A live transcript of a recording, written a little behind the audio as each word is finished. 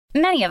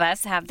Many of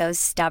us have those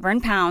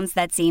stubborn pounds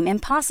that seem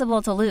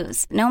impossible to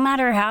lose, no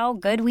matter how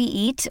good we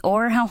eat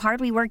or how hard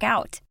we work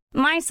out.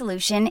 My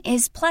solution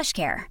is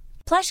PlushCare.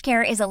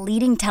 PlushCare is a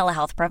leading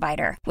telehealth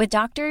provider with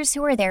doctors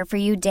who are there for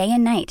you day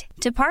and night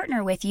to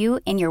partner with you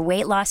in your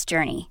weight loss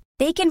journey.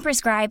 They can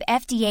prescribe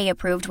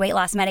FDA-approved weight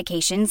loss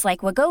medications like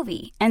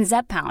Wegovy and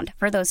Zepbound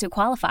for those who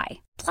qualify.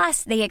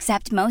 Plus, they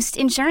accept most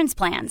insurance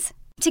plans.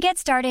 To get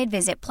started,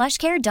 visit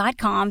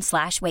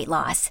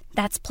plushcare.com/weightloss.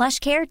 That's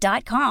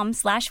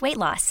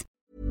plushcare.com/weightloss.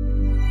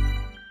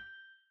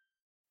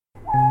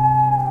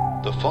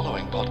 The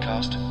following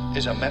podcast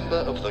is a member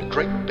of the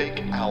Great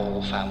Big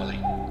Owl family.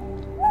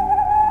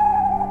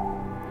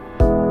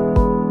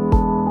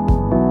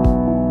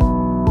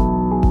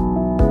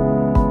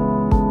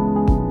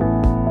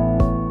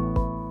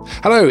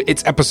 Hello,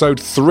 it's episode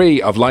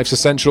 3 of Life's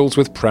Essentials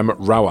with Prem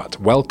Rawat.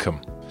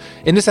 Welcome.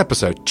 In this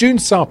episode, June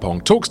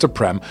Sarpong talks to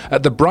Prem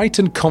at the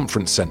Brighton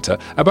Conference Centre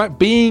about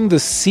being the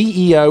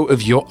CEO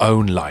of your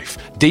own life,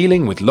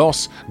 dealing with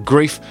loss,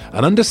 grief,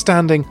 and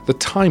understanding the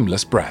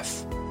timeless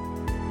breath.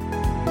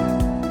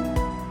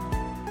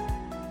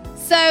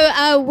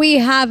 So we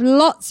have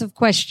lots of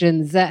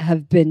questions that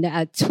have been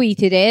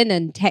tweeted in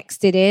and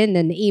texted in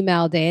and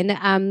emailed in,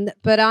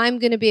 but I'm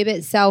going to be a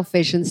bit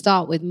selfish and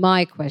start with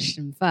my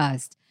question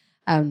first.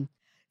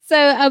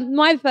 So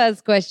my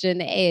first question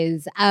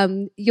is,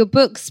 your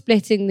book,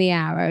 Splitting the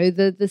Arrow,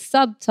 the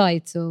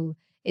subtitle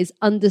is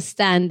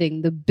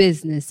Understanding the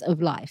Business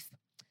of Life.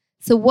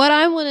 So what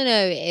I want to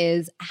know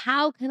is,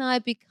 how can I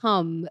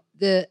become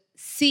the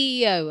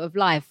CEO of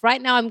life?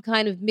 Right now, I'm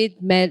kind of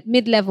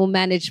mid-level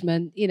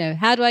management. You know,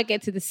 how do I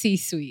get to the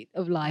C-suite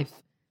of life?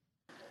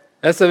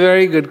 That's a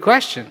very good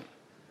question,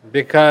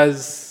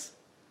 because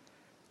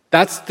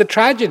that's the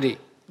tragedy.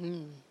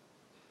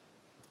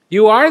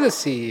 You are the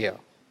CEO.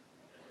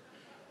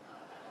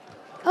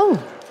 Oh.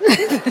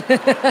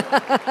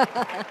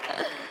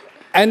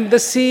 And the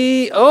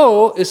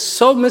CEO is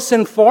so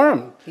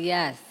misinformed.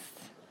 Yes.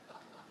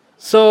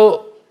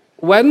 So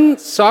when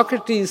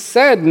Socrates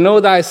said, know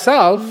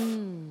thyself,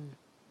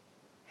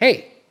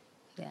 hey,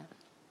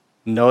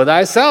 know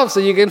thyself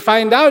so you can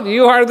find out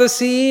you are the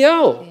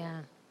CEO.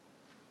 Yeah.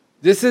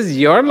 This is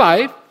your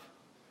life.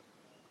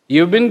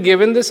 You've been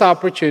given this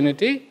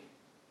opportunity.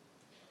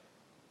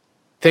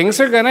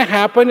 Things are going to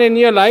happen in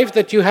your life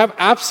that you have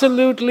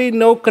absolutely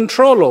no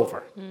control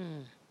over.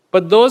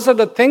 But those are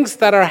the things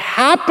that are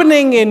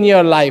happening in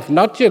your life,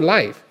 not your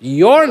life,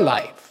 your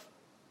life.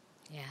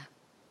 Yeah.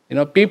 You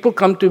know, people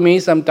come to me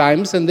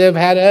sometimes and they've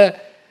had a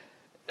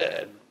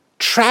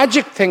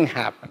tragic thing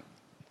happen.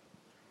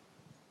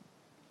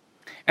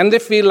 And they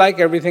feel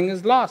like everything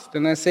is lost.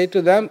 And I say to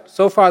them,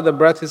 so far the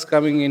breath is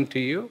coming into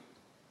you.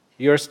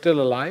 You're still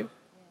alive.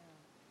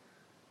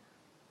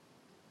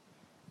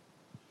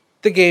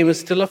 The game is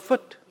still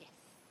afoot.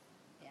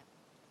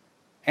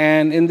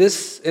 And in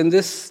this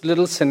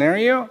little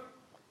scenario,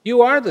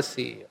 you are the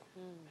CEO.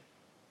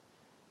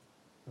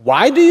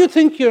 Why do you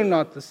think you're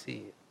not the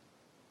CEO?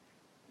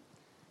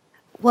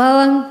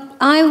 Well,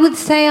 I would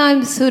say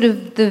I'm sort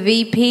of the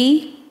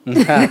VP.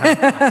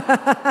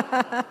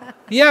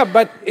 Yeah,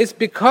 but it's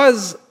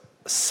because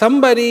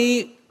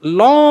somebody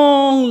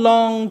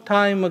long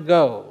time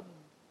ago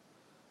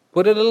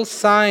put a little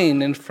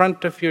sign in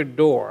front of your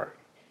door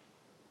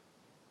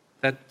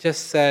that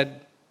just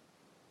said,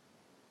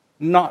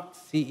 not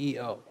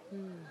CEO.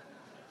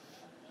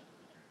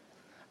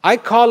 I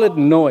call it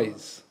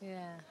noise.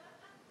 Yeah.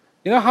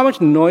 You know how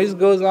much noise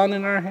goes on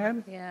in our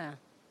head? Yeah.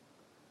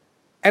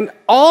 And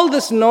all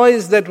this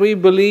noise that we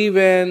believe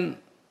in,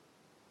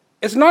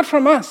 it's not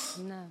from us.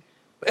 No.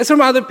 It's from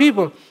other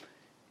people.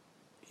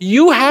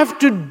 You have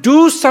to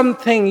do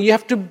something. You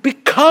have to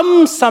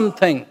become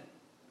something.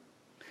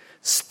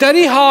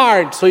 Study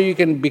hard so you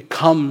can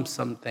become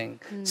something.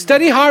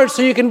 Study hard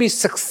so you can be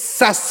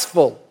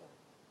successful.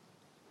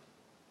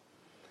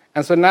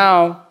 And so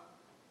now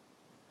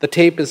the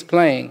tape is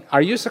playing.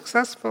 Are you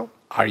successful?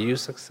 Are you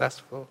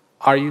successful?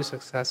 Are you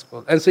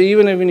successful? And so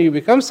even when you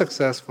become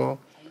successful,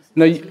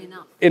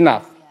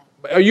 enough.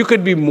 Yeah. You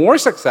could be more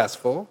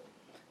successful,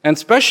 and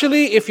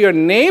especially if your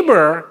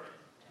neighbor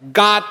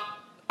got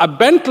a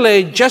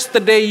Bentley just the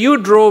day you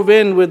drove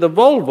in with a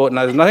Volvo.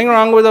 Now, there's nothing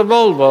wrong with a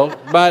Volvo,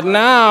 but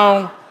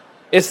now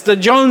it's the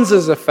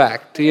Joneses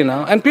effect, you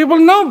know. And people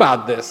know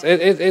about this.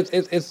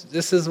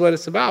 This is what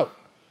it's about.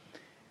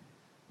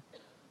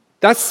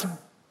 That's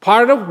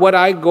part of what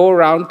I go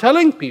around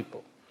telling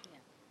people.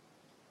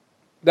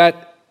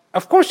 That,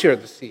 of course, you're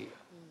the CEO.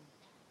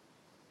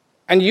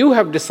 And you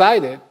have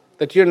decided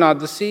that you're not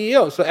the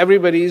CEO, so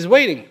everybody is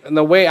waiting. And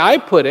the way I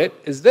put it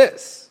is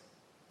this.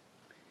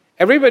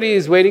 Everybody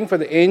is waiting for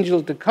the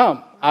angel to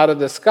come out of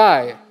the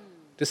sky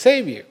to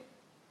save you.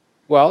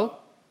 Well,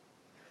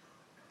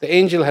 the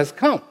angel has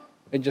come.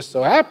 It just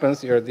so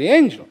happens you're the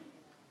angel.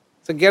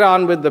 So get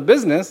on with the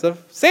business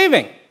of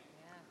saving.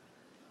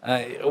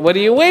 What are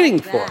you waiting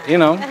for? You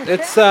know,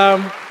 it's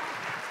and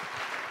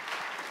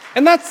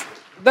that's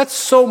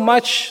so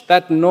much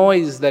that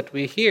noise that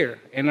we hear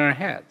in our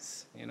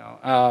heads. You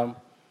know,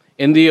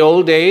 In the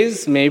old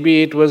days,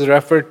 maybe it was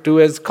referred to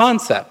as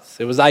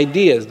concepts. It was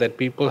ideas that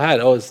people had.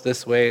 Oh, it's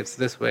this way,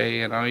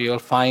 you'll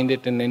find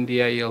it in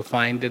India, you'll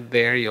find it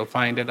there, you'll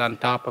find it on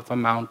top of a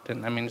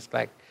mountain. I mean, it's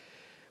like,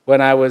 when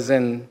I was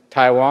in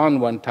Taiwan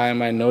one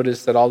time, I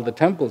noticed that all the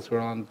temples were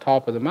on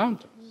top of the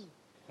mountains.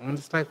 And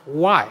it's like,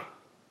 why?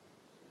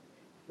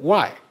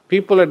 Why?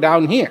 People are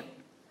down here.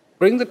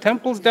 Bring the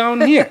temples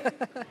down here.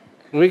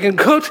 We can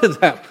go to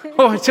them.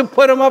 Oh, to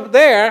put them up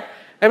there.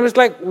 And it's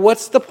like,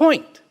 what's the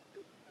point?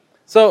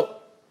 So,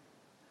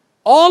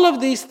 all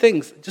of these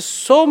things, just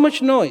so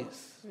much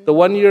noise. The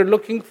one you're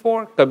looking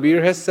for,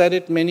 Kabir has said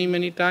it many,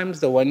 many times,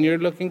 the one you're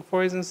looking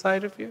for is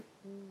inside of you.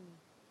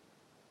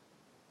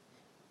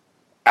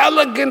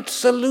 Elegant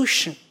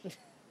solution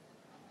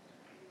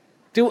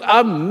to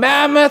a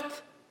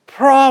mammoth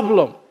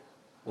problem.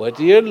 What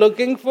you're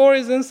looking for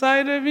is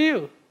inside of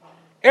you.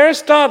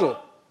 Aristotle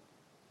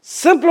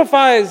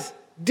simplifies,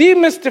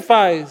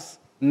 demystifies,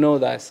 know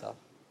thyself.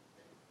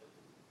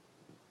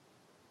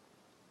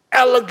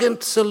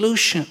 Elegant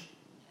solution.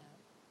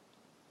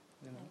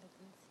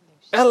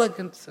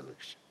 Elegant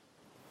solution.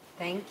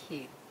 Thank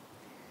you.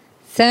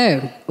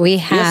 So we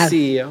have. Yes,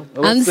 CEO.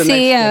 I'm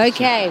CEO.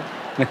 Okay.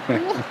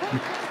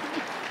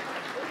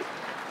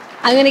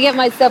 I'm going to get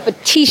myself a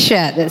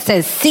T-shirt that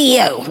says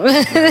CEO.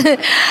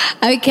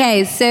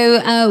 Okay,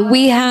 so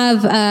we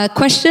have a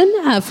question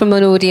from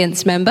an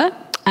audience member.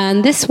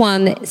 And this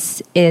one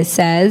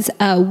says,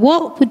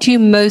 what would you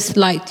most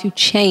like to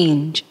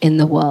change in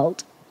the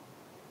world?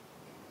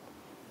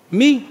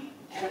 Me.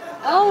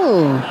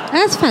 Oh,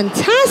 that's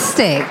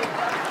fantastic.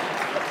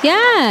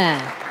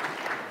 Yeah.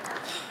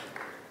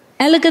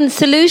 Elegant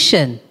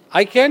solution.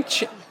 I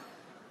can't.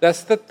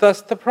 That's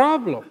the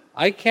problem.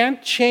 I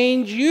can't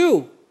change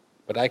you,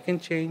 but I can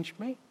change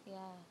me. Yeah.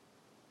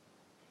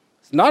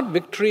 It's not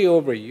victory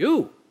over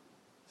you.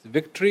 It's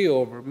victory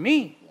over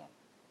me. Yeah.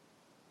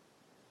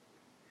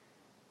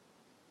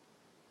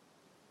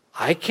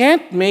 I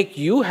can't make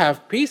you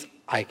have peace.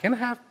 I can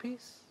have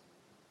peace.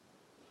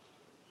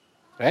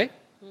 Right?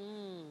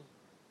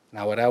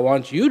 Now what I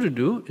want you to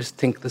do is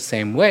think the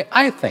same way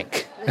I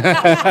think.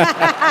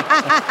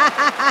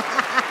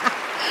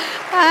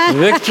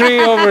 Victory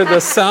over the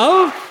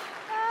self.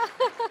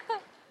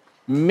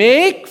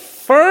 Make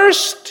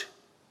first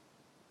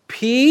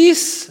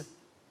peace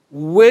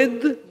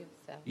with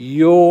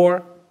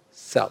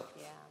yourself.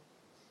 Yeah.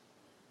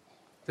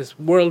 This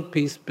world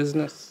peace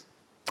business,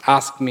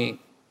 ask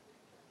me,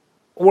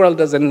 the world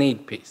doesn't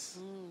need peace.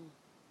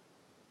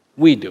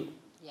 We do.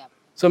 Yep.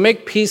 So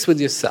make peace with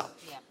yourself.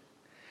 Yep.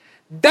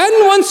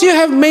 Then once you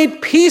have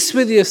made peace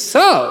with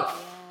yourself,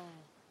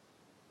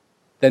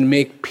 then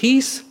make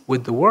peace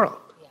with the world.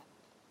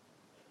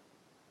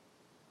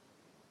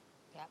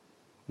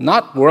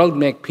 Not world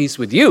make peace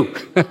with you.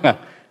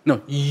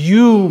 No,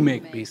 you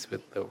make peace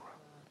with the world.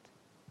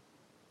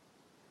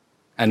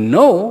 And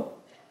know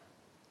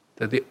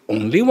that the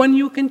only one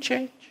you can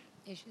change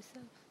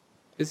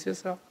is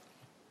yourself.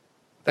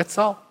 That's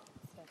all.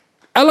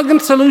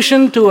 Elegant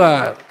solution to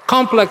a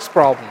complex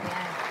problem.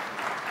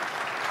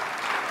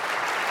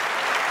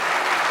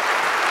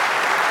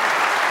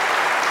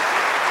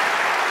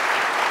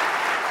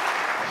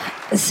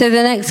 So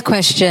the next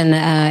question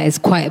is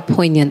quite a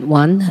poignant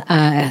one.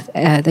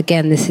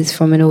 Again, this is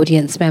from an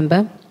audience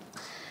member.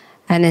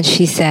 And then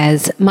she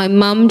says, my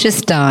mum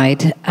just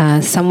died.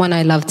 Someone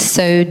I loved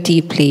so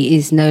deeply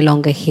is no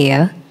longer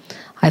here.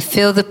 I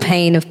feel the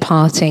pain of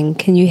parting.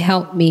 Can you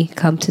help me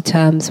come to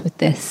terms with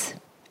this?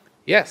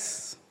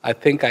 Yes, I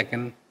think I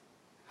can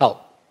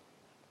help.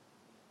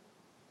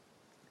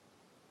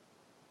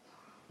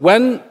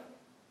 When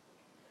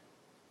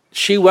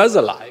she was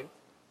alive,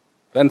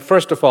 then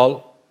first of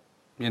all,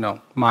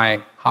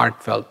 my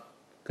heartfelt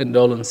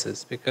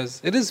condolences, because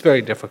it is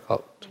very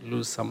difficult to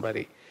lose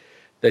somebody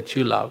that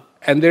you love.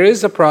 And there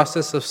is a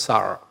process of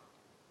sorrow.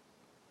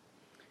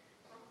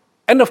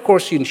 And of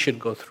course, you should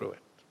go through it.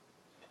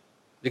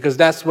 Because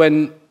that's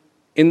when,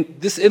 in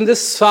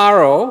this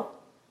sorrow,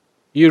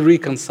 you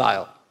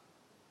reconcile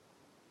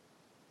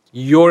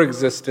your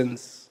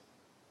existence.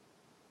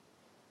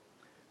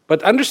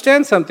 But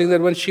understand something,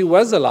 that when she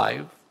was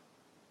alive,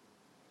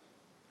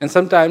 and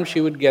sometimes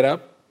she would get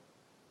up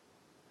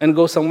and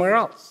go somewhere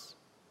else.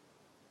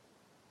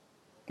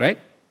 Right?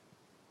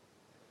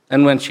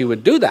 And when she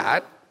would do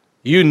that,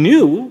 you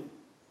knew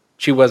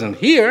she wasn't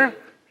here,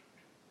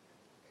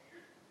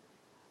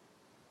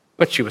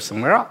 but she was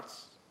somewhere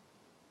else.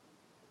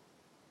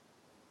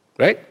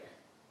 Right?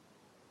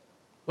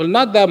 Well,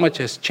 not that much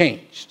has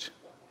changed.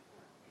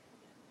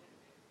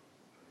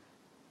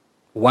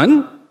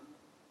 One,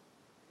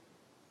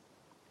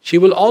 she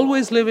will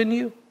always live in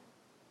you.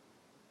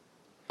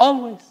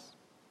 Always.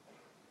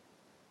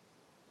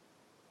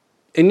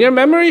 In your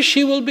memory,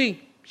 she will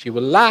be. She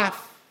will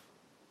laugh.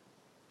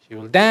 She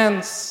will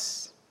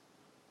dance.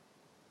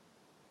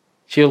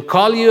 She'll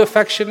call you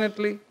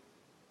affectionately.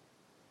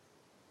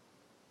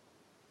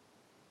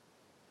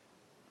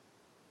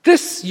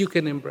 This you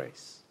can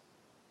embrace.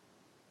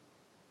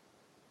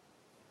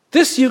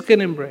 This you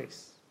can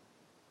embrace.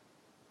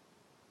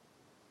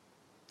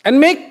 and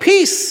make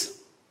peace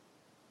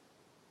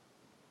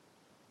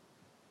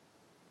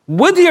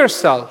with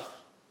yourself.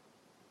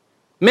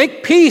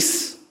 Make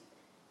peace.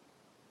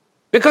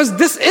 Because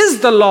this is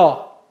the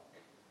law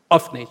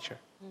of nature.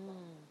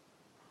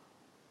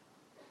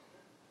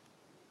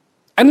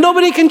 And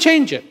nobody can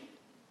change it.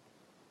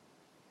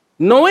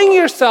 Knowing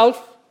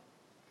yourself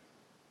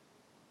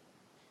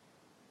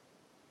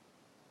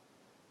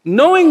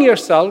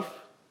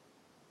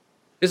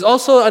is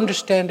also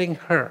understanding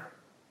her.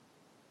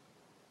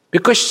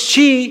 Because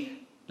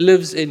she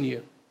lives in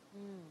you.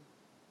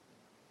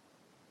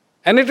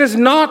 And it is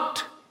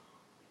not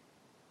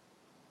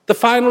the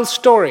final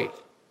story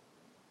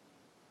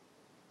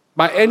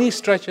by any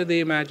stretch of the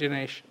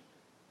imagination.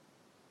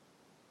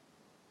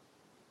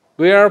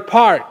 We are a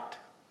part.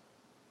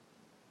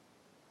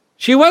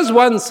 She was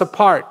once a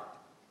part.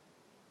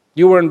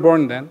 You weren't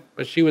born then,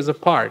 but she was a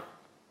part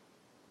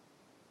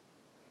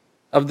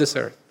of this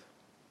earth.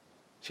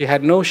 She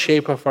had no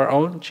shape of her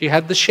own. She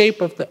had the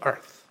shape of the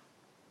earth.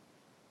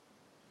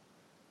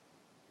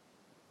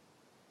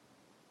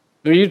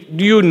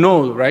 You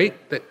know,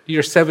 right, that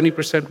you're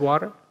 70%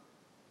 water?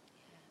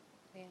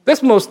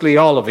 That's mostly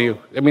all of you.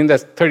 I mean,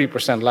 there's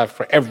 30% left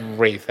for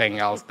everything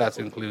else. That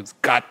includes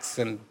guts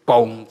and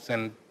bones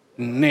and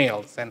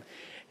nails and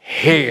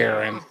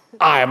hair and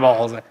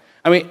eyeballs.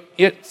 I mean,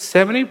 it's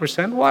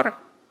 70% water.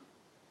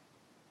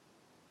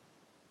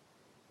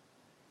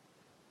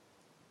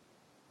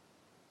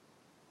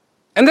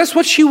 And that's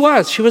what she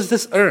was. She was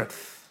this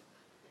earth.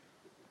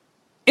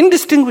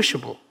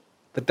 Indistinguishable.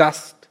 The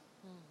dust,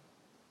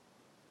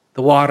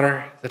 the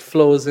water that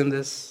flows on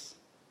this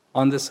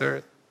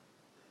earth.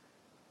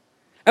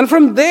 And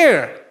from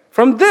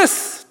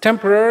this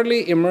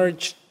temporarily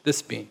emerged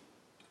this being.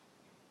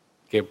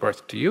 Gave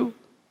birth to you.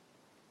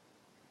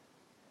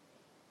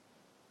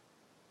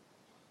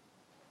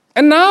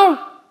 And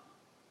now,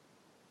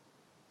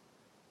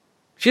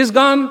 she's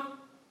gone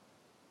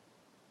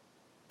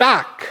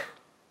back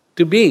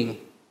to being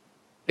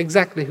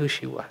exactly who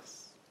she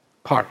was,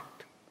 part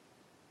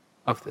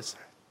of this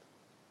earth.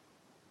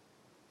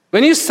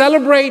 When you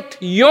celebrate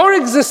your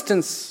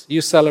existence,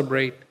 you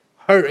celebrate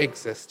her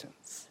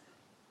existence.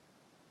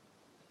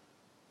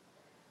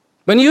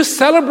 When you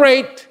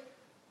celebrate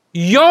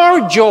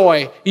your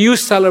joy, you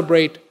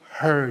celebrate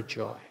her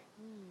joy.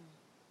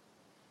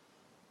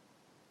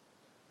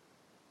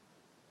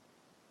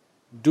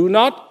 Do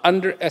not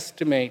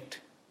underestimate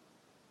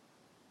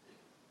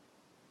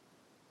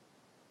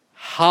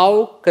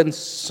how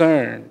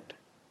concerned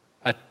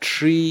a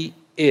tree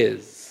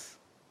is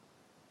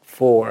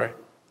for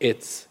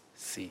its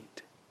seed.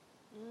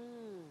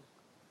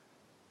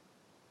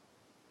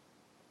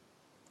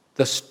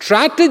 The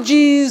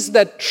strategies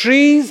that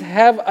trees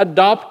have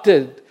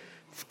adopted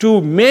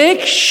to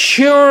make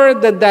sure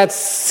that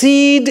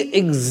seed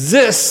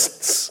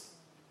exists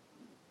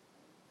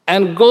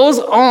and goes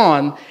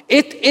on,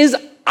 it is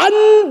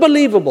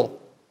unbelievable.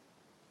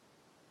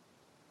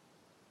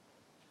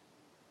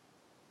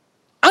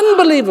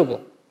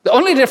 Unbelievable. The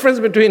only difference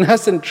between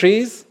us and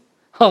trees,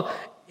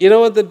 you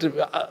know what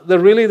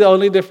the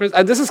only difference,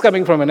 and this is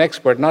coming from an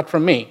expert, not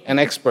from me, an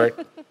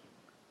expert,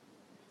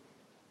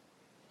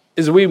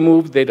 is we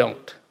move, they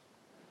don't.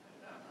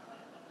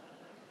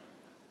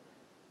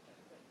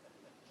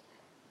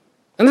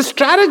 And the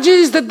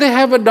strategies that they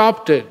have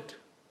adopted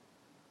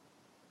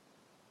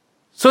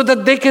so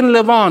that they can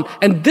live on.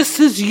 And this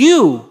is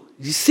you.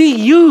 You see,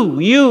 you.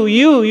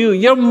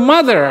 Your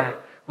mother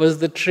was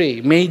the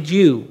tree, made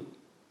you.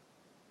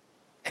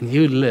 And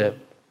you live.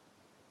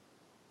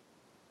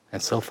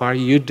 And so far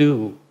you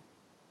do.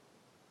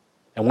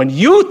 And when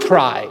you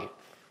thrive,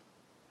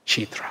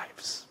 she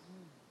thrives.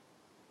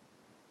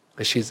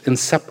 Because she's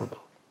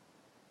inseparable.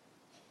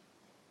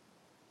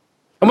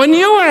 And when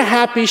you are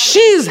happy,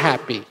 she's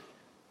happy.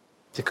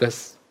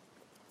 Because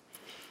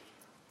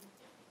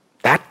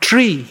that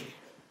tree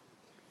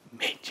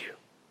made you.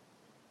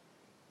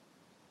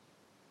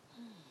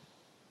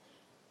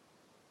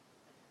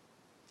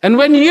 And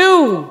when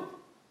you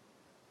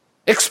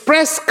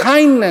express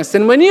kindness,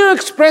 and when you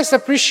express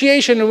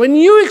appreciation, and when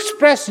you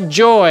express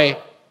joy,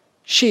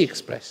 she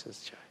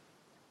expresses joy.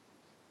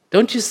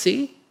 Don't you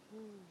see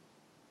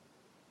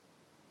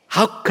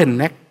how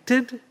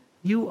connected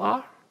you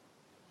are?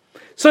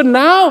 So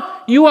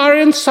now you are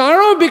in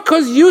sorrow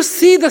because you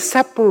see the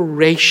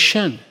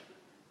separation.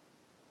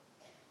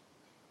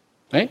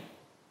 Right?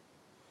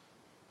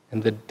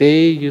 And the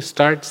day you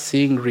start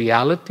seeing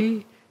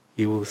reality,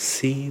 you will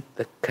see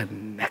the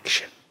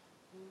connection.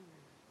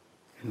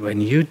 And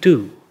when you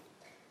do,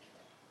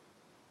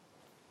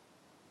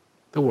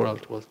 the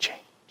world will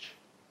change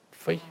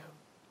for you.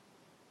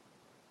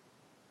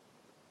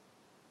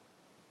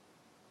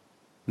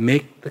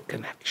 Make the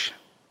connection.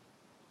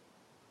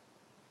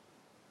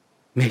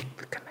 Make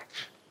the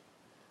connection.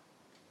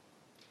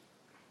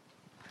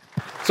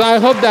 So I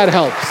hope that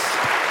helps.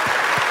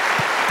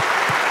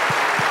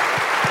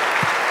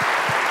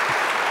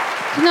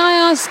 Can I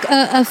ask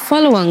a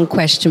follow-on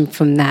question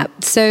from that?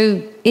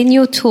 So in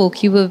your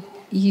talk,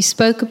 you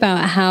spoke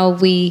about how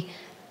we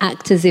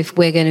act as if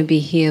we're going to be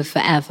here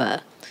forever.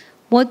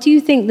 What do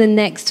you think the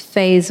next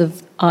phase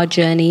of our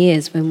journey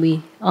is when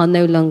we are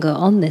no longer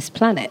on this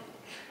planet?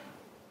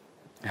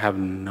 I have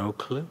no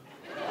clue.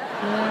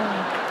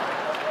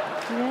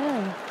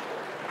 Yeah.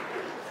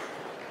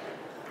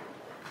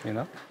 You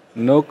know?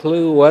 No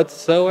clue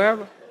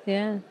whatsoever.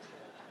 Yeah.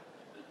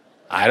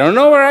 I don't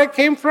know where I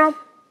came from,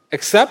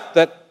 except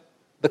that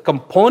the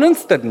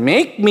components that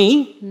make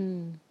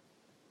me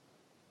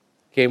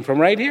came from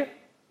right here.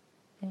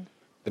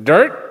 The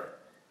dirt,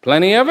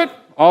 plenty of it,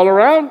 all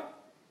around.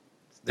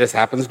 This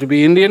happens to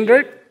be Indian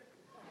dirt.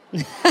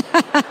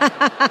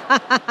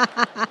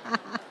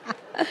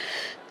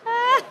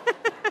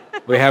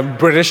 We have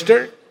British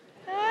dirt.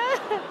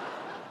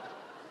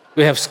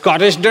 We have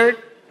Scottish dirt.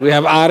 We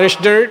have Irish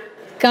dirt.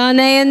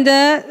 Ghanaian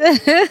dirt.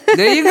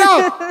 There you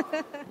go.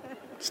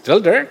 Still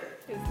dirt.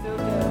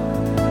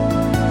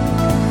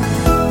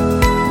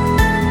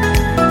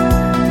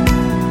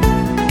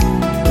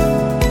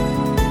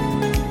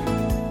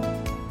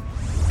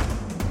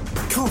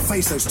 Can't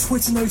face those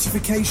Twitter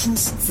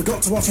notifications?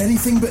 Forgot to watch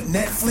anything but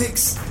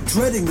Netflix?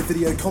 Dreading the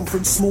video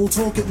conference small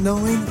talk at 9?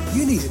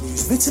 You need a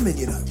news vitamin,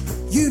 you know.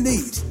 You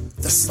need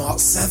the Smart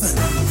 7.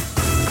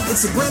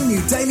 It's a brand new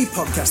daily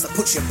podcast that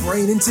puts your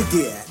brain into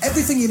gear.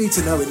 Everything you need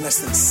to know in less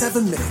than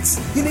 7 minutes.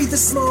 You need the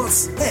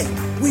smarts? Hey,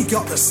 we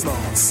got the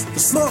smarts. The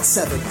Smart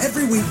 7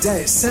 every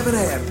weekday at 7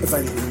 a.m.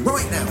 Available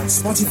right now on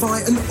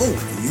Spotify and all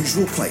the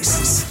usual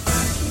places.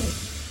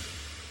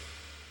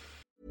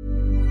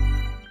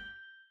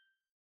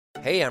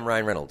 Hey, I'm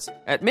Ryan Reynolds.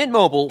 At Mint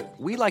Mobile,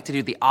 we like to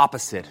do the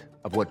opposite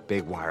of what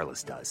Big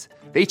Wireless does.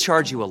 They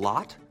charge you a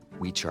lot.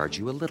 We charge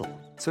you a little.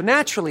 So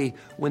naturally,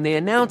 when they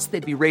announced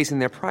they'd be raising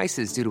their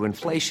prices due to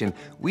inflation,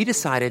 we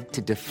decided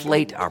to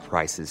deflate our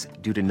prices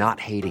due to not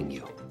hating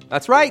you.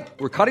 That's right.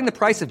 We're cutting the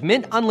price of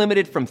Mint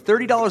Unlimited from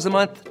 $30 a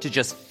month to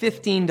just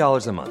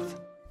 $15 a month.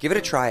 Give it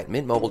a try at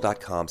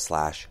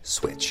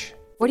mintmobile.com/switch.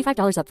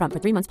 $45 up front for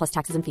 3 months plus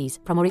taxes and fees.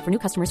 Promo rate for new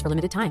customers for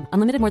limited time.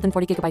 Unlimited more than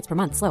 40 gigabytes per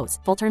month. Slows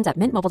full terms at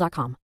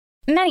mintmobile.com.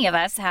 Many of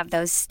us have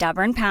those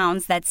stubborn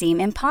pounds that seem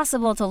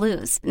impossible to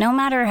lose, no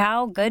matter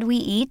how good we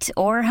eat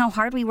or how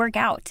hard we work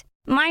out.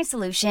 My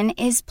solution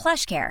is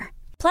PlushCare.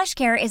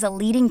 PlushCare is a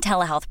leading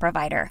telehealth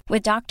provider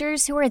with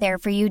doctors who are there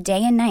for you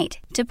day and night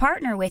to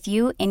partner with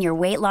you in your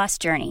weight loss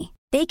journey.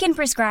 They can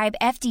prescribe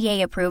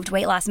FDA-approved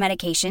weight loss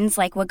medications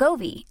like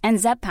Wegovy and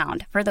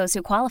Zepbound for those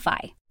who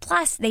qualify.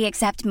 Plus, they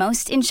accept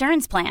most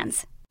insurance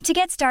plans. To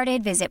get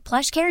started, visit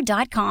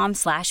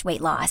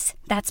plushcare.com/weightloss.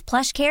 That's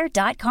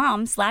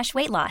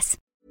plushcare.com/weightloss.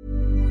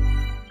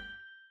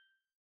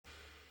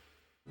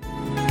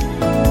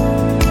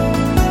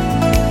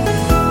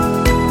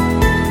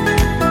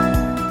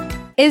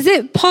 Is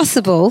it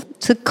possible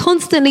to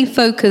constantly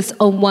focus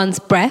on one's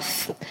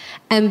breath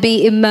and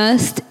be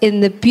immersed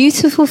in the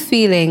beautiful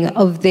feeling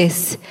of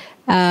this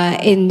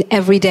in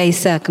everyday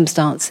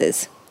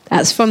circumstances?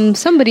 That's from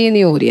somebody in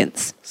the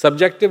audience.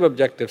 Subjective,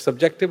 objective,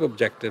 subjective,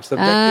 objective,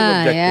 subjective,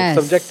 objective, yes.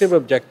 subjective,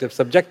 objective,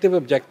 subjective,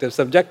 objective,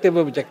 subjective,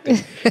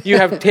 objective. You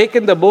have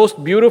taken the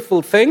most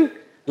beautiful thing,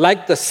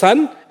 like the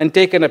sun, and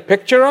taken a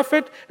picture of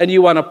it, and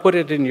you want to put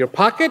it in your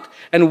pocket,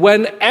 and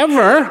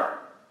whenever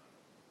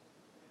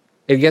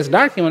it gets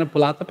dark, you want to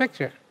pull out the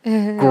picture.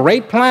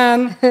 Great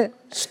plan,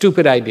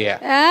 stupid idea.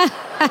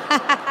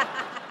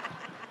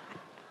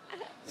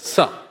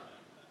 So,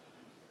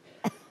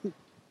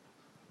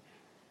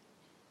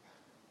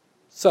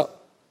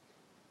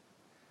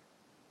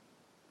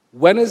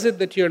 when is it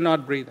that you're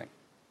not breathing?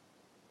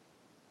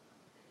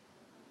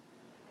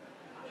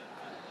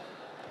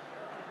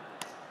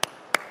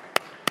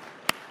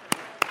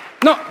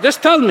 No,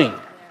 just tell me,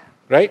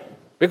 right?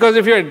 Because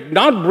if you're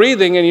not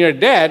breathing and you're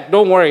dead,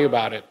 don't worry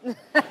about it.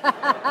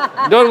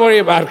 Don't worry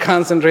about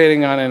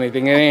concentrating on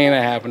anything. It ain't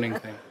a happening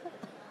thing.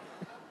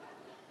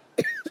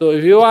 So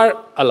if you are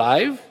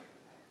alive,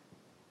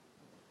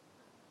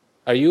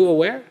 are you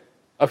aware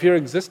of your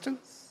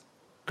existence?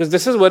 Because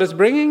this is what is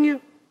bringing you.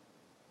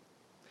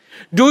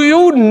 Do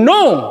you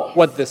know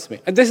what this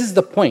means? And this is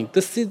the point.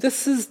 This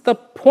is the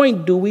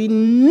point. Do we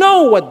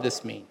know what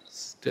this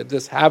means? To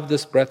just have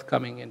this breath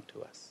coming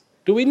into us.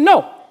 Do we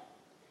know?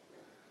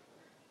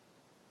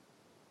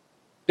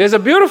 There's a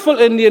beautiful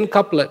Indian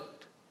couplet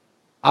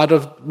out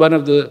of one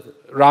of the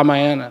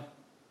Ramayana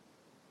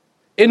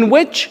in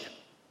which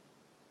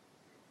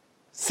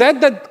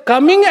said that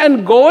coming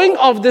and going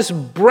of this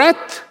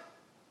breath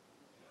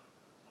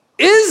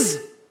is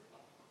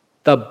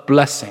the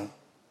blessing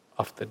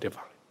of the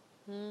divine.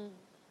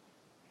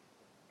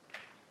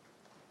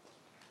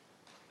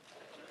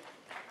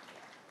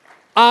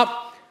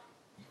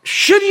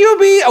 Should you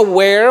be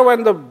aware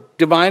when the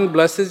divine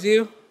blesses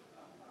you?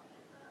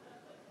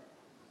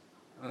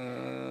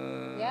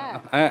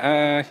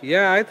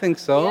 Yeah, I think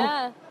so.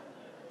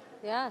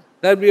 Yeah.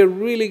 That'd be a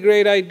really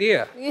great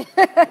idea.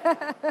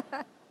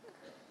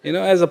 You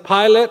know, as a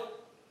pilot,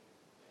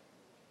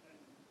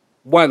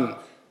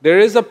 there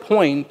is a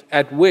point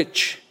at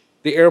which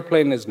the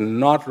airplane is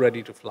not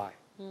ready to fly.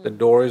 The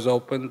door is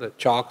open, the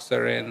chocks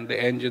are in,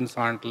 the engines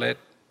aren't lit.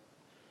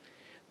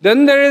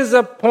 Then there is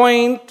a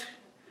point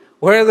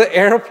where the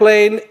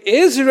airplane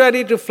is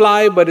ready to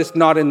fly, but it's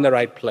not in the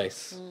right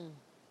place.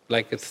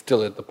 Like it's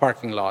still in the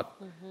parking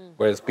lot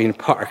where it's being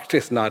parked.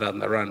 It's not on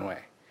the runway.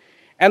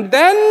 And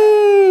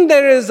then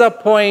there is a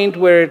point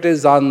where it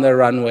is on the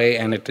runway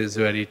and it is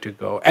ready to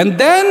go. And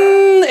then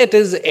it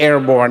is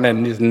airborne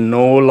and is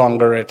no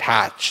longer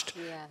attached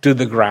to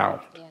the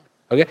ground.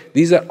 Okay?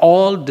 These are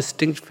all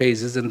distinct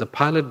phases, and the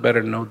pilot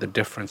better know the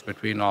difference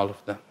between all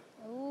of them.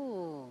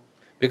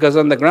 Because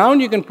on the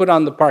ground, you can put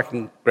on the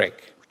parking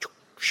brake.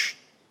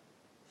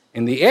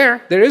 In the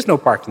air, there is no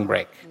parking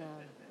brake.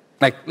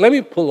 Like, let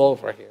me pull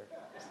over here.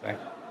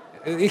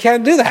 You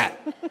can't do that.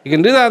 You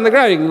can do that on the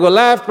ground. You can go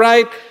left,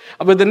 right,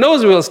 with the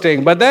nose wheel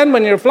sting. But then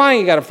when you're flying,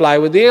 you got to fly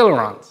with the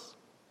ailerons.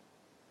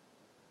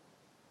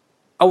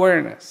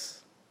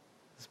 Awareness.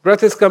 This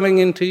breath is coming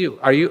into you.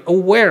 Are you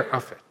aware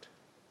of it?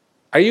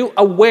 Are you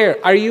aware?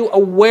 Are you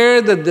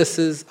aware that this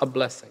is a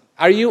blessing?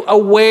 Are you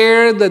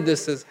aware that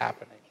this is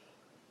happening?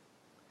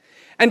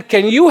 And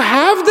can you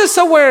have this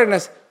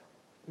awareness?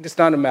 It's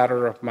not a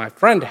matter of my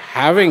friend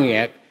having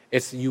it.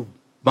 It's you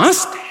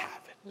must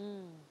have it.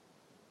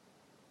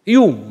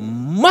 You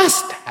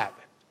must have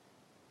it.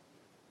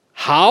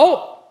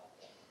 How?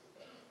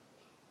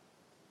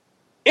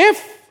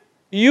 If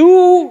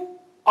you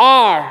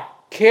are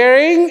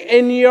carrying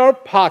in your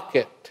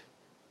pocket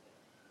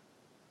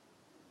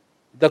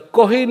the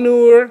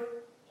Kohinoor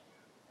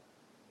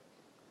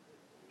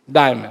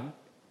diamond,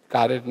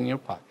 got it in your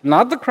pocket,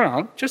 not the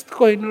crown, just the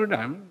Kohinoor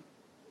diamond,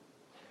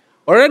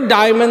 or a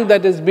diamond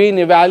that is being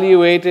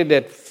evaluated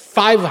at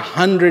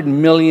 $500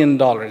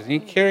 million, and you're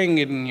carrying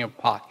it in your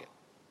pocket.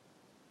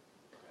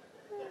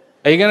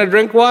 Are you going to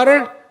drink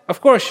water?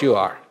 Of course you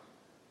are.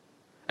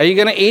 Are you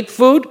going to eat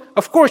food?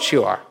 Of course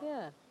you are.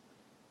 Yeah.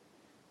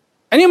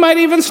 And you might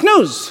even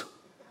snooze.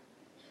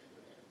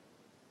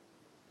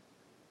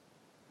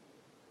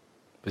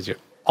 But you're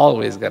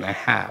always going to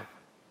have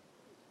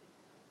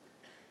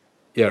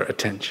your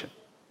attention.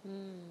 Do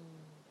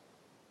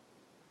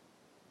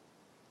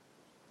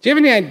you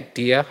have any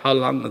idea how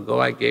long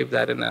ago I gave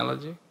that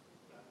analogy?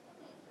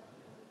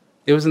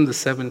 It was in the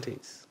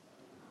 70s.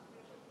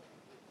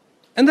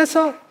 And that's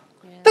all.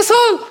 Yeah. That's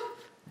all.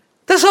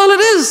 That's all it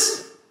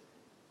is.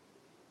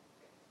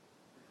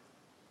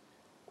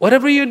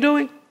 Whatever you're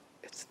doing,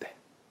 it's there.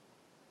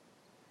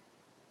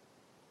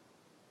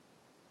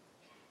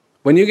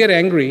 When you get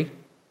angry,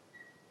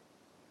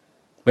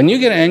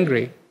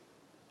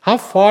 how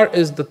far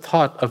is the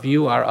thought of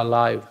you are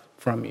alive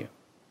from you?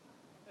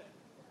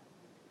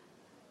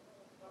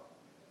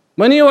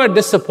 When you are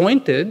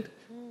disappointed,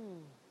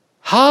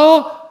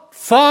 how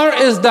far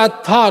is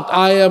that thought,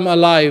 I am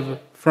alive,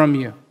 from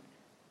you?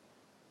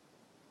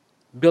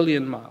 1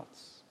 billion miles.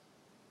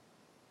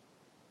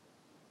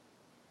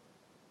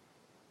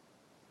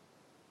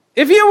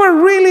 If you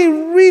were really,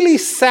 really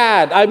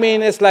sad, I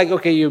mean, it's like,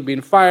 okay, you've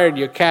been fired,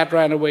 your cat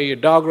ran away, your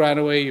dog ran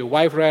away, your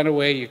wife ran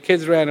away, your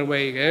kids ran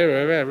away,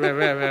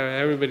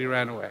 everybody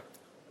ran away.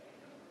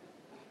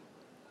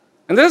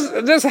 And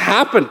this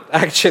happened,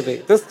 actually.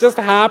 This just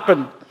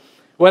happened.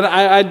 When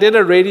I did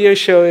a radio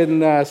show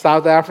in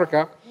South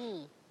Africa,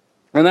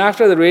 and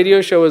after the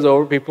radio show was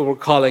over, people were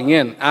calling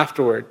in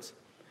afterwards.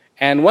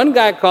 And one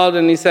guy called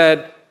and he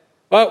said,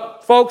 well,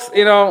 folks,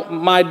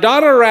 my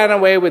daughter ran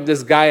away with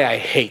this guy I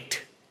hate.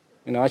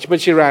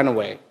 But she ran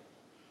away.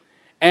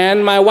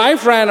 And my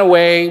wife ran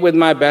away with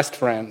my best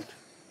friend.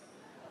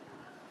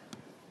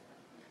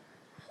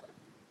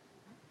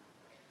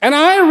 And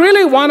I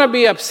really want to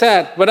be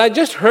upset, but I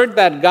just heard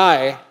that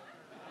guy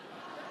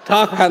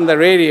talk on the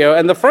radio,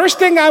 and the first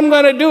thing I'm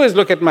going to do is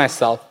look at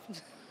myself.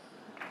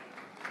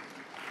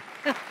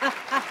 And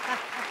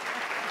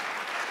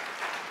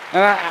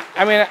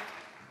I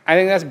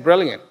think that's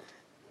brilliant.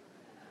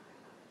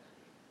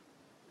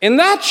 In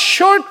that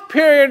short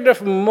period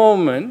of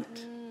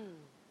moment,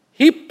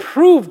 he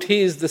proved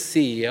he is the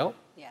CEO.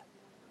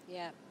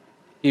 Yeah.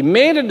 He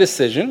made a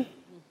decision,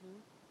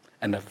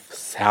 and a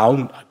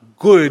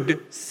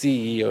good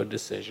CEO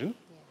decision,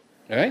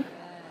 right?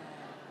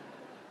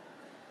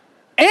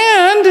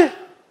 And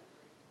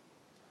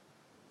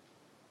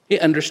he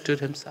understood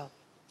himself.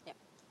 Yeah.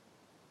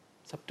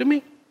 It's up to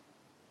me.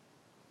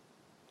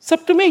 It's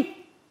up to me,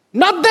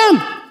 not them.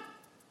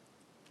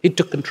 He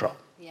took control.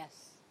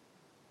 Yes.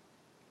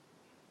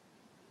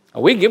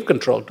 We give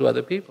control to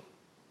other people.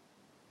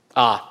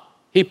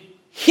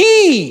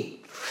 He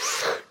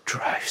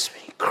drives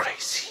me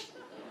crazy.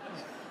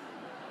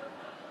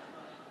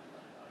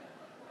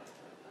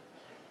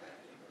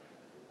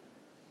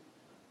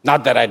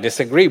 Not that I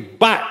disagree,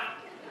 but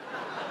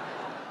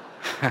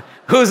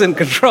who's in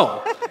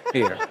control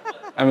here?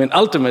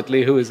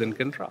 Ultimately, who is in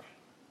control?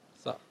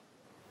 So.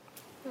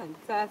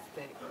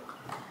 Fantastic.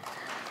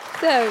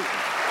 So,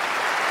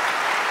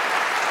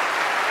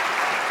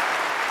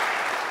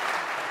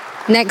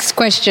 next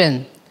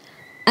question.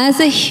 As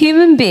a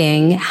human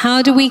being,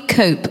 how do we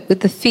cope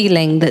with the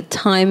feeling that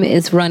time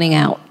is running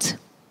out?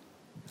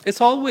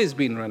 It's always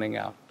been running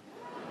out.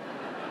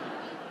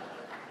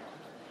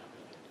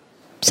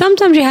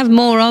 Sometimes you have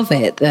more of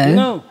it, though.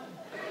 No.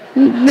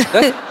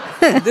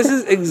 This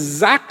is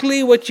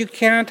exactly what you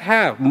can't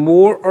have,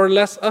 more or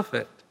less of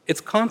it.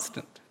 It's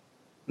constant.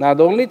 Now,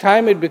 the only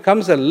time it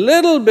becomes a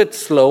little bit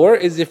slower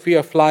is if you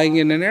are flying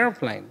in an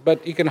airplane,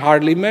 but you can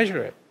hardly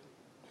measure it.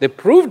 They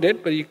proved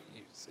it, but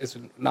it's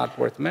not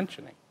worth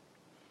mentioning.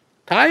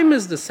 Time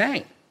is the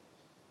same.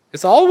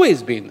 It's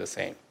always been the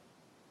same.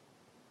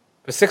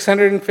 For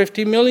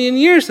 650 million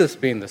years, it's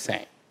been the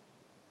same.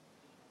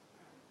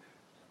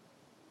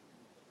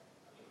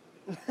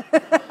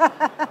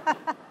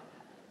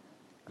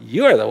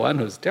 You're the one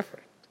who's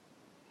different.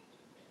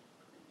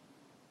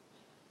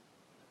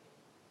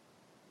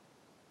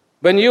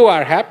 When you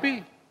are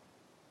happy,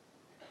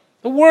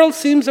 the world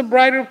seems a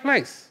brighter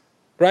place.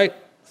 Bright,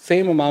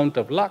 same amount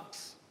of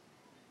lux.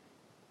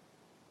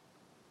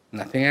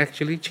 Nothing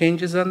actually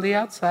changes on the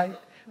outside.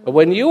 But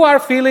when you are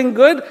feeling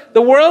good,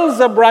 the world's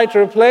a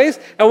brighter place.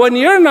 And when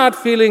you're not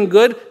feeling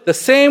good, the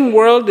same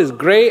world is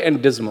gray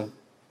and dismal,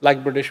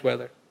 like British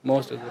weather,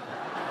 most of the time.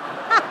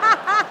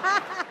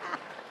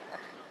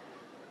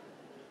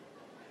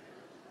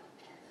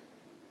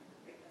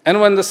 And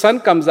when the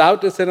sun comes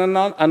out, it's an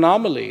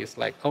anomaly. It's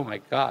like, oh my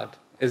God,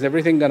 is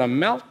everything going to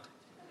melt?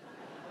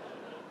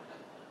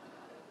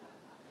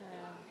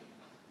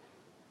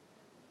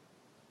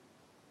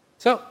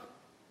 So,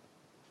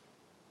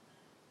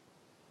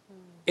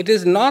 it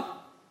is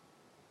not,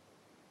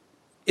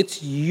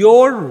 it's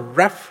your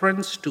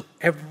reference to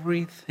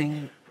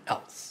everything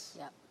else.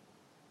 Yep.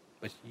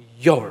 But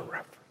your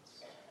reference.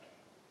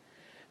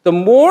 The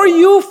more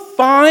you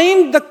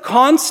find the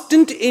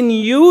constant in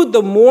you,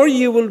 the more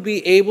you will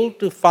be able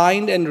to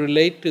find and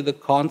relate to the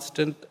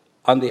constant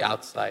on the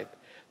outside.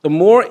 The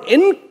more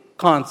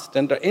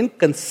inconstant or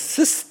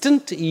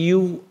inconsistent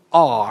you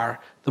are,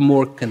 the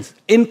more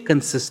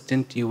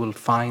inconsistent you will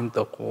find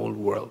the whole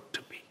world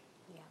to be.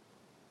 Yeah.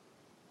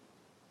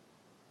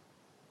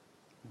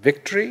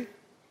 Victory,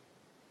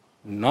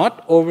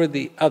 not over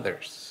the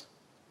others,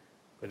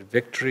 but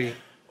victory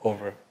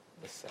over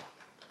the self.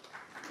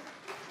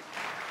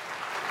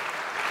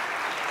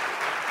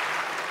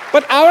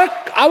 But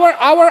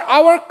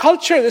our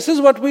culture, this is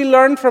what we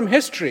learned from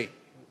history,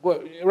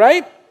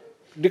 right?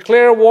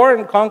 Declare war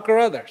and conquer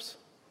others.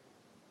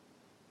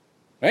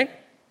 Right?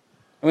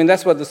 I mean,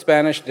 that's what the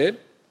Spanish did.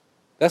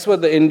 That's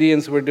what the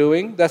Indians were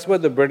doing. That's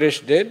what the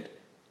British did.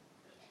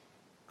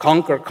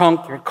 Conquer,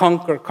 conquer,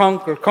 conquer,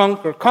 conquer,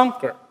 conquer,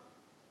 conquer.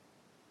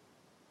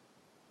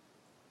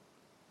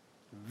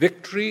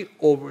 Victory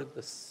over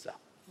the self.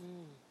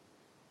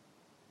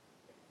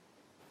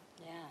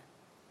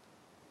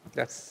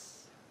 Yeah.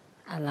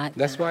 I like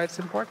That's that. why it's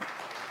important.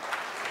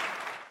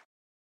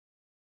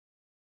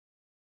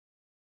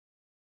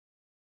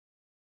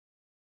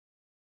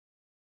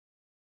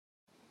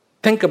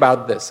 Think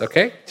about this,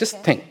 okay? Just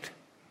think.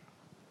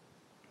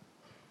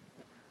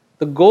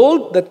 The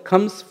gold that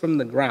comes from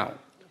the ground,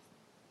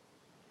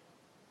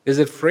 is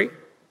it free?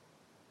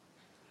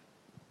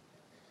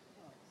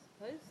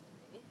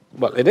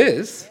 Well, it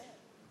is.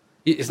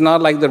 It's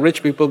not like the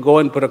rich people go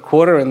and put a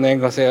quarter and then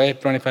go say, hey,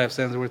 25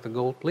 cents worth of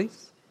gold,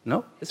 please.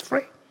 No, it's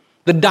free.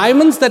 The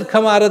diamonds that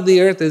come out of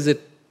the earth, is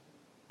it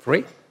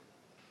free?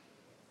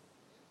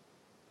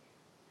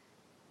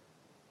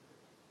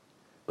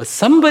 But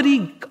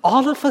somebody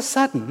all of a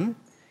sudden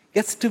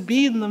gets to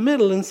be in the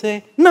middle and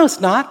say, no, it's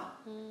not.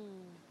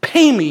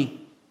 Pay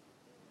me.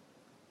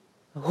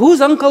 Whose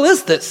uncle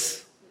is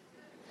this?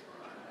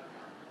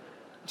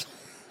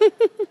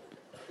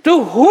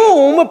 To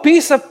whom a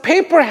piece of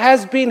paper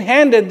has been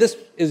handed, this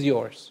is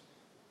yours.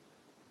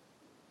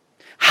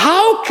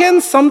 How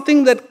can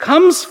something that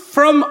comes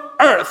from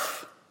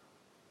earth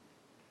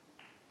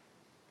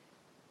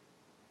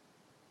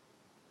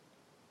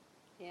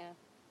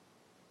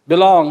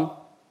belong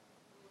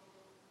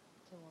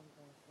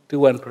to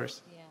one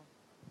person?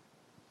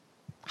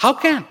 How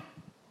can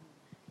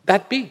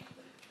that be?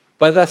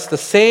 But that's the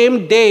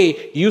same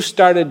day you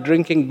started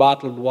drinking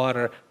bottled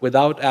water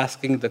without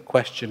asking the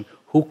question,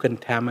 who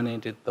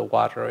contaminated the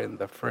water in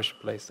the first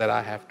place that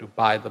I have to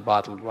buy the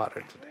bottled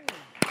water today?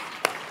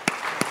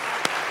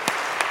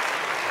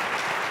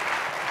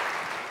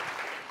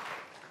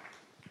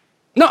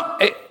 No,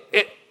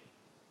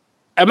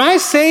 am I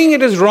saying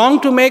it is wrong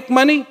to make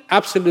money?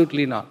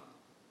 Absolutely not.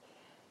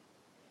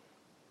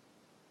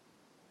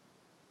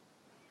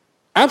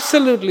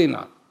 Absolutely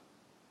not.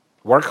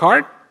 Work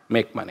hard,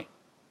 make money.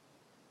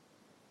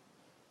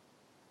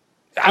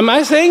 Am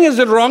I saying is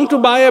it wrong to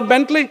buy a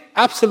Bentley?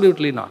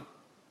 Absolutely not.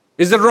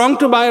 Is it wrong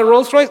to buy a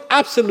Rolls Royce?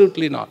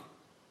 Absolutely not.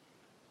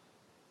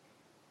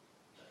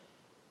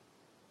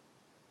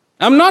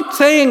 I'm not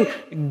saying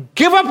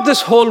give up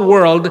this whole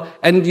world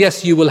and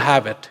yes, you will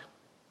have it.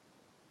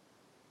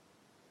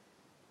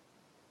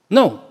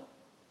 No.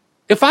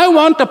 If I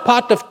want a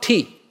pot of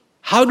tea,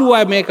 how do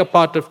I make a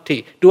pot of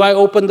tea? Do I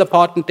open the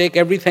pot and take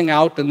everything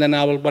out and then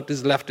what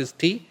is left is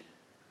tea?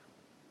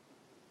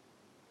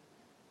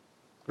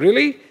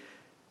 Really?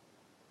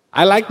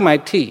 I like my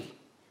tea.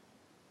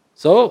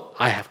 So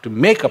I have to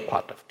make a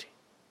pot of tea.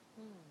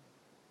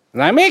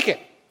 And I make it.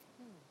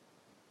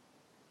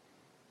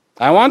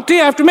 I want tea,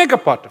 I have to make a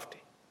pot of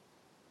tea.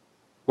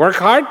 Work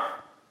hard,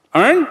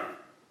 earn.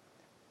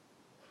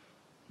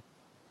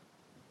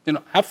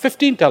 Have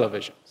 15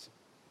 televisions.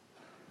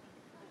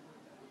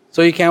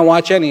 So you can't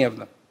watch any of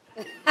them.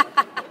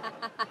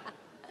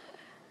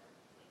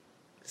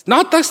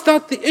 That's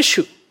not the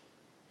issue.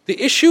 The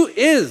issue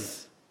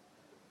is,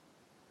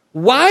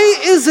 why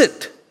is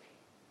it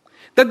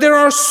that there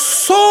are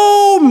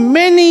so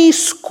many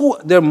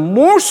schools, there are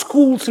more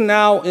schools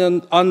now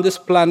on this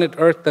planet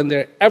Earth than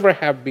there ever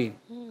have been,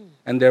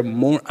 and there are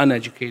more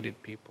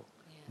uneducated people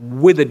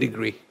with a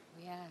degree.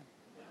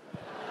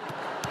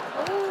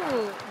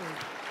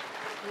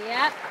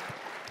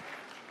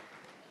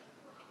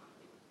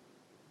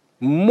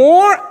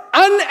 More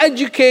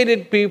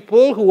uneducated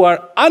people who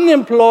are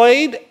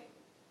unemployed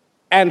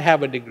and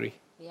have a degree.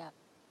 Yeah.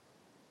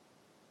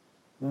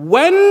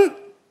 When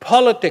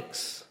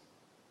politics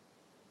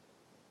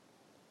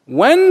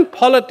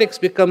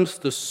becomes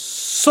the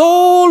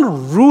sole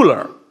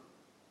ruler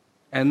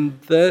and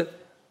the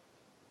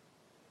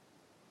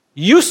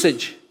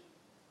usage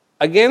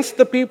against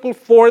the people,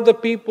 for the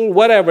people,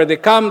 whatever, they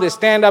come, they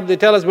stand up, they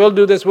tell us, we'll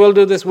do this, we'll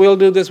do this, we'll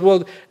do this,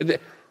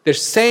 they're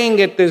saying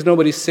it, there's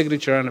nobody's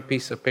signature on a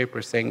piece of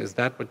paper saying, is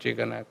that what you're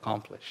going to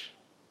accomplish?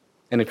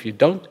 And if you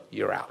don't,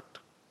 you're out.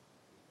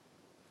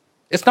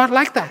 It's not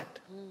like that.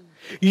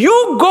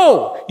 You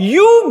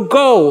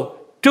go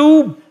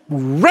to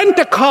rent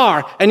a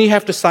car and you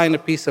have to sign a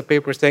piece of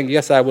paper saying,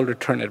 yes, I will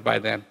return it by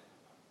then.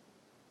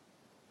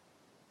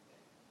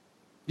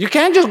 You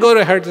can't just go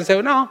to Hertz and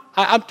say, no,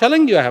 I'm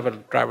telling you I have a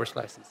driver's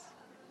license.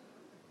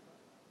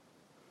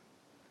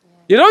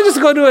 You don't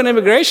just go to an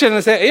immigration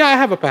and say, yeah, I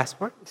have a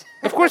passport.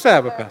 Of course I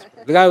have a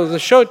passport. The guy will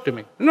just show it to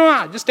me.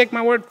 No, just take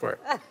my word for it.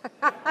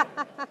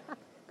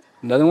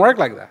 It doesn't work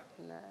like that.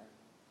 No.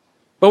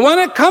 But when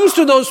it comes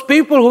to those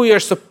people who you're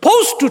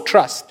supposed to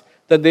trust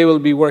that they will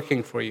be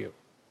working for you,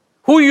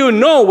 who you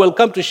know will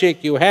come to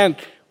shake your hand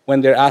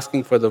when they're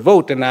asking for the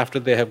vote, and after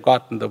they have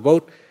gotten the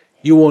vote,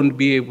 you won't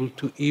be able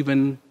to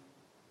even...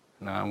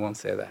 No, I won't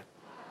say that.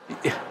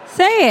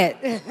 Say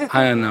it.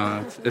 I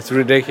know, it's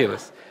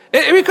ridiculous.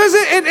 Because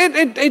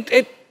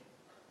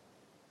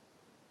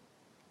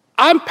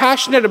I'm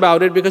passionate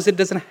about it because it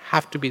doesn't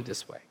have to be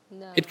this way.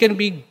 No. It can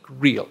be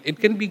real. It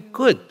can be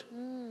good.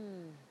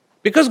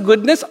 Because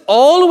goodness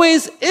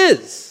always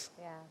is.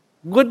 Yeah.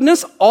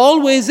 Goodness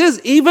always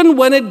is. Even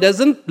when it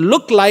doesn't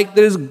look like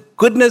there's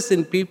goodness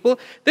in people,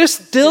 there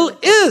still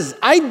is.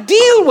 I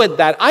deal with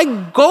that. I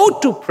go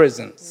to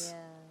prisons. Yeah.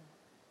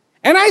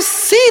 And I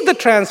see the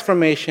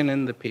transformation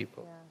in the people.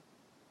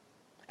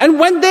 And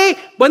when they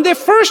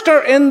first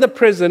are in the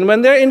prison,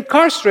 when they're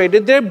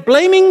incarcerated, they're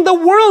blaming the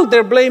world,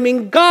 they're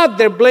blaming God,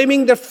 they're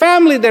blaming their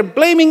family, they're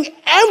blaming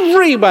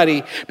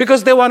everybody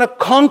because they want to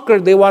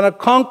conquer, they want to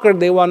conquer,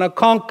 they want to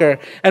conquer.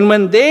 And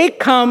when they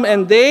come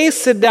and they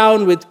sit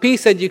down with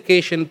peace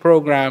education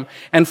program,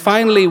 and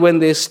finally when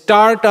they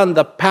start on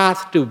the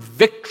path to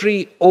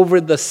victory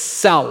over the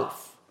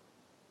self,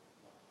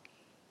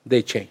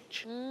 they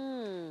change.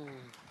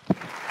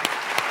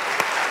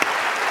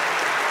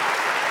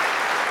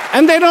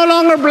 And they no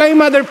longer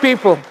blame other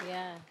people.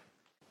 Yeah.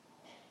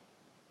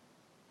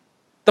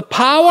 The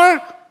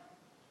power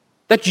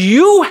that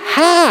you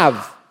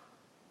have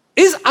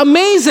is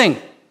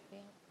amazing. Yeah.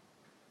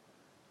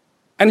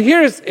 And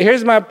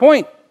here's my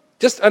point.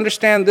 Just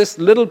understand this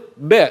little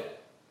bit.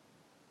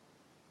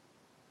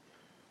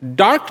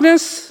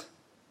 Darkness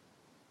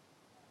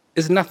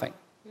is nothing.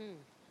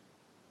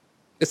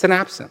 It's an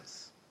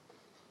absence.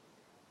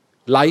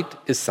 Light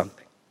is something.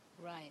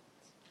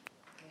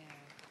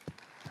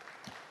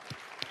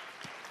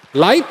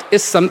 Light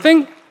is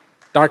something,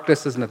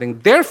 darkness is nothing.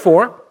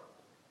 Therefore,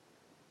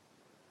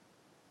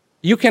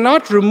 you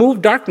cannot remove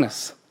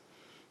darkness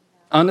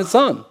on its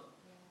own.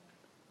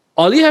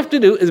 All you have to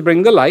do is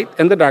bring the light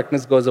and the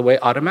darkness goes away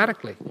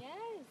automatically. Yes.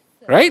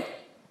 Right?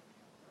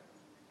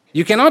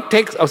 You cannot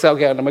say,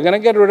 okay, we're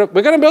going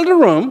to build a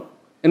room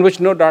in which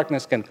no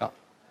darkness can come.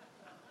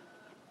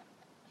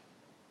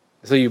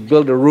 So you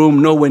build a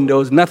room, no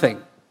windows,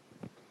 nothing.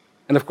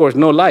 And of course,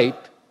 no light.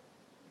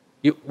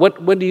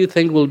 What do you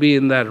think will be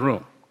in that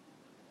room?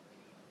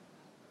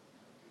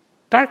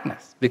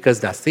 Darkness,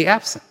 because that's the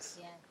absence.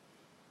 Yeah.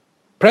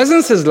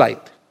 Presence is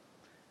light.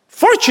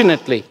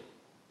 Fortunately,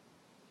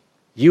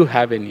 you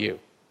have in you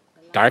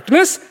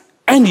darkness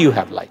and you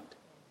have light.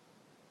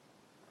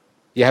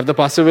 You have the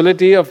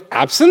possibility of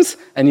absence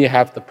and you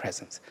have the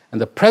presence.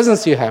 And the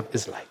presence you have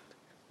is light.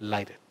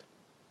 Light it.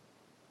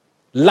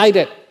 Light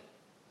it.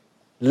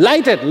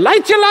 Light it.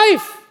 Light your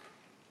life.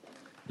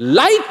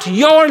 Light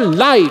your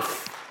life.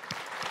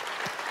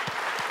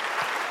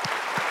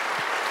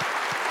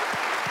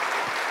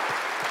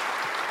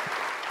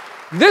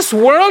 This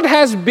world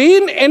has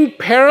been in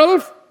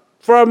peril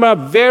from a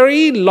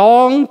very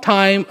long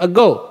time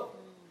ago.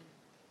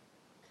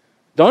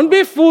 Don't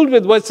be fooled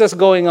with what's just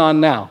going on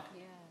now.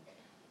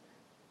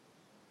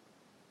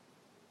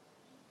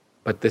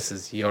 But this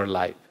is your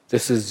life.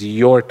 This is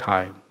your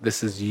time.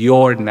 This is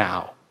your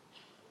now.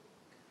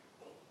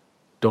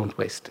 Don't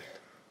waste it.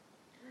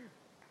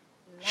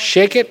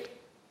 Shake it,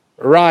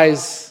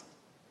 rise,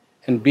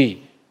 and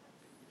be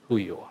who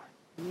you are.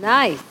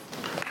 Nice.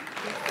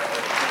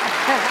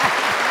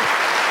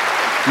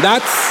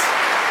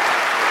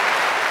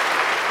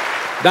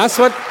 That's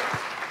what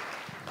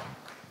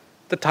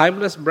the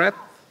timeless breath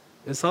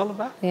is all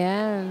about.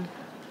 Yeah.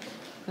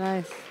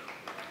 Nice.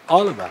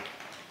 All about.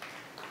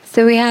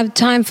 So we have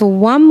time for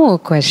one more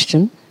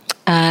question.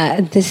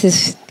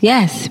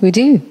 Yes, we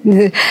do.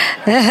 They're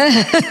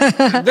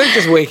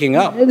just waking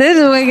up. This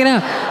is waking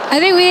up. I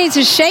think we need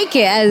to shake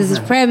it, as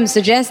Prem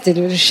suggested.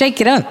 We'll shake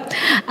it up.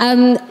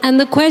 And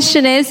the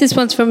question is, this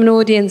one's from an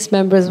audience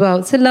member as well.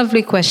 It's a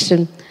lovely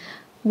question.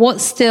 What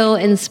still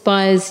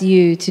inspires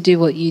you to do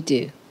what you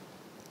do?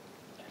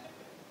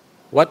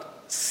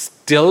 What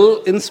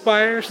still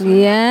inspires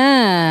me?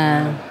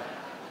 Yeah.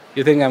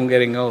 You think I'm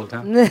getting old,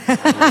 huh?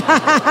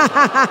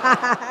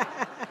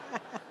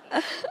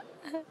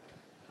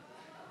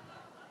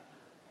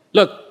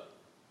 Look,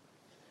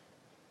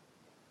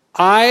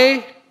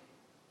 I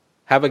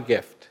have a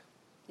gift.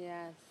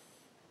 Yes.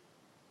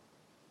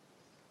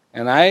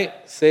 And I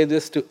say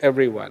this to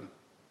everyone.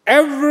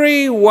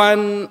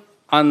 Everyone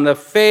on the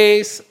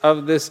face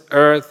of this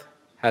earth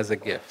has a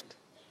gift.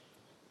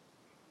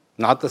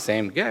 Not the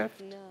same gift.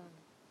 No.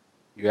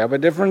 You have a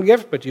different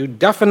gift, but you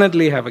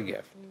definitely have a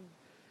gift.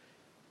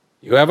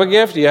 You have a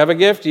gift, you have a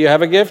gift, you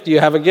have a gift, you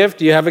have a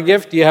gift, you have a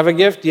gift, you have a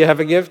gift, you have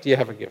a gift, you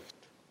have a gift.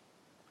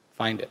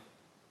 Find it.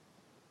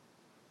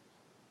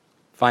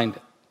 Find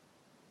it.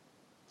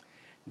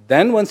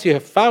 Then once you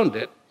have found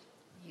it,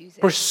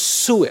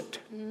 pursue it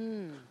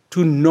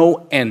to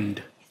no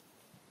end.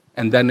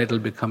 And then it'll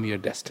become your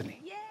destiny.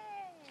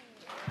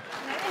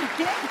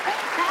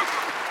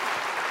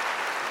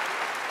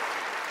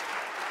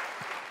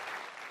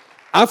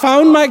 I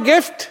found my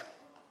gift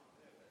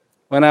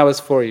when I was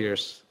 4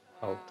 years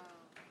old.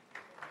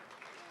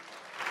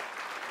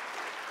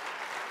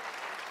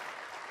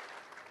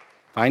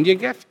 Find your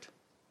gift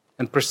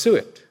and pursue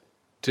it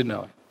to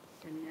know it.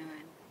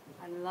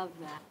 I love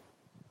that.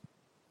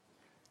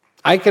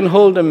 I can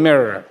hold a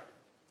mirror.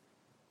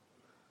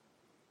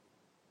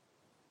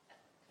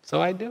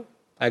 So I do.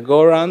 I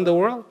go around the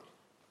world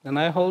and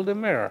I hold a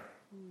mirror.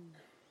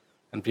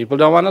 And people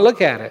don't want to look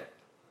at it.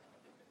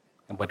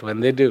 But when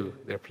they do,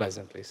 they're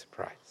pleasantly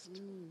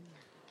surprised.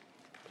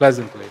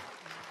 Pleasantly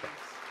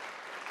surprised.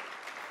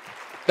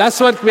 That's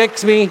what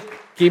makes me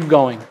keep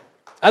going.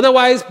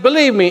 Otherwise,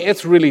 believe me,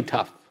 it's really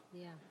tough.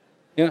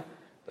 You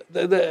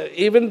know,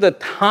 even the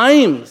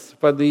times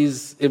for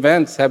these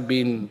events have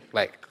been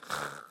like,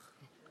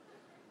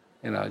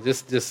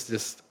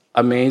 just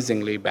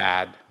amazingly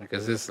bad,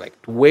 because it's like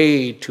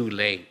way too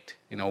late,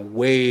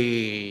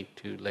 way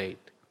too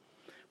late.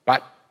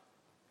 But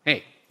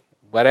hey,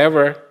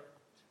 whatever.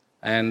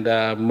 And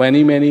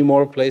many, many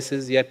more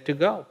places yet to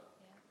go.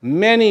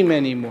 Many,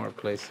 many more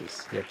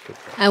places yet to go.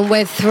 And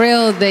we're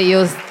thrilled that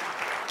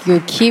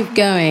you'll keep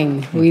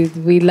going.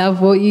 We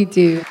love what you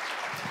do.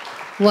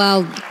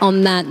 Well,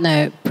 on that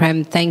note,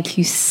 Prem, thank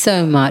you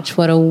so much.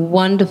 What a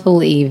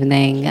wonderful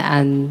evening.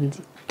 And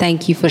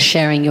thank you for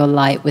sharing your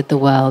light with the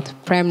world.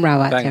 Prem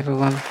Rawat,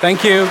 everyone.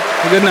 Thank you.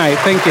 Good night.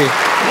 Thank you.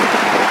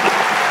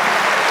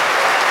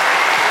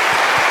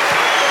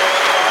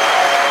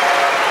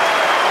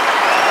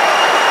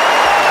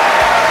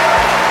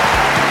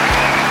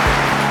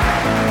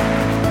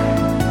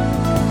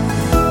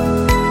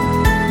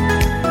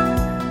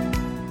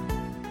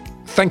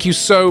 Thank you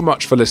so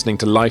much for listening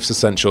to Life's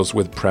Essentials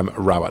with Prem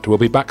Rawat. We'll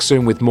be back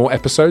soon with more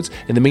episodes.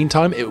 In the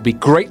meantime, it would be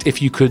great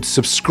if you could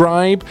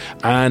subscribe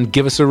and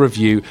give us a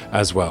review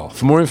as well.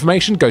 For more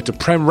information, go to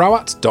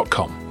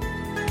premrawat.com.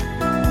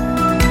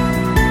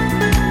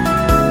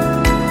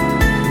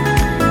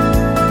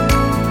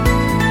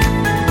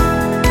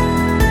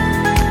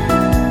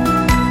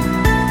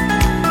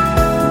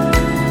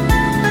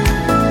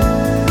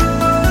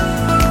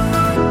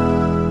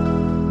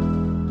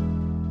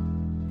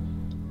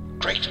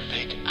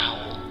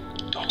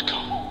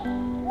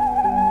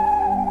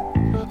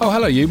 Oh,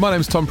 hello you. My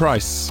name's Tom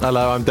Price.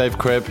 Hello, I'm Dave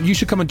Cribb. You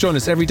should come and join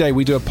us every day.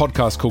 We do a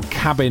podcast called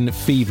Cabin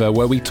Fever,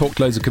 where we talk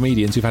to loads of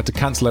comedians who've had to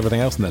cancel everything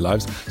else in their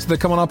lives. So they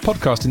come on our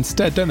podcast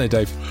instead, don't they,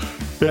 Dave?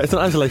 Yeah, it's an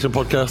isolation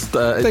podcast.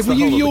 Dave, were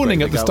you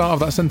yawning at the start of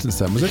that sentence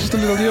then? Was it just a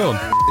little yawn?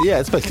 Yeah,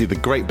 it's basically the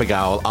Great Big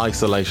Owl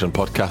Isolation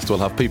Podcast. We'll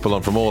have people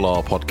on from all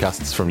our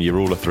podcasts, from your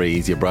Rule of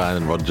Threes, your Brian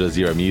and Rogers,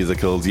 your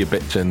musicals, your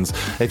Bitchins.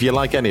 If you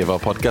like any of our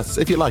podcasts,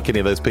 if you like any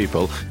of those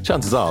people,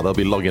 chances are they'll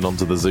be logging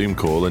onto the Zoom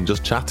call and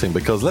just chatting,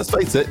 because let's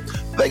face it,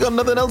 they got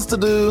nothing else to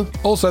do.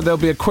 Also, there'll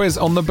be a quiz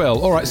on the bill.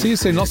 All right, see you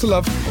soon. Lots of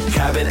love.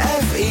 Cabin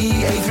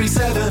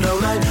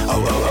FE83709.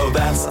 Oh,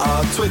 that's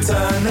our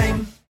Twitter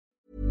name.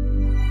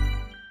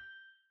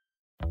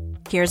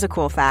 Here's a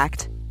cool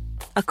fact.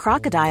 A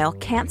crocodile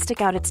can't stick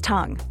out its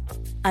tongue.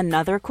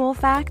 Another cool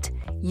fact,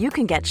 you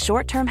can get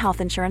short-term health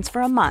insurance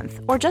for a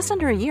month or just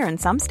under a year in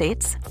some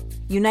states.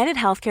 United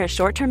Healthcare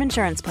short-term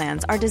insurance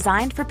plans are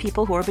designed for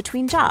people who are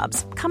between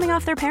jobs, coming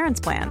off their parents'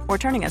 plan, or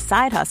turning a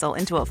side hustle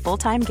into a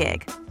full-time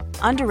gig.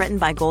 Underwritten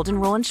by Golden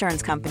Rule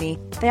Insurance Company,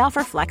 they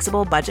offer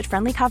flexible,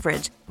 budget-friendly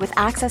coverage with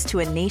access to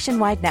a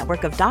nationwide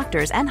network of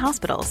doctors and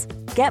hospitals.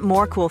 Get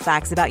more cool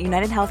facts about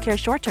United Healthcare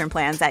short-term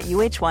plans at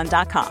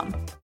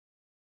uh1.com.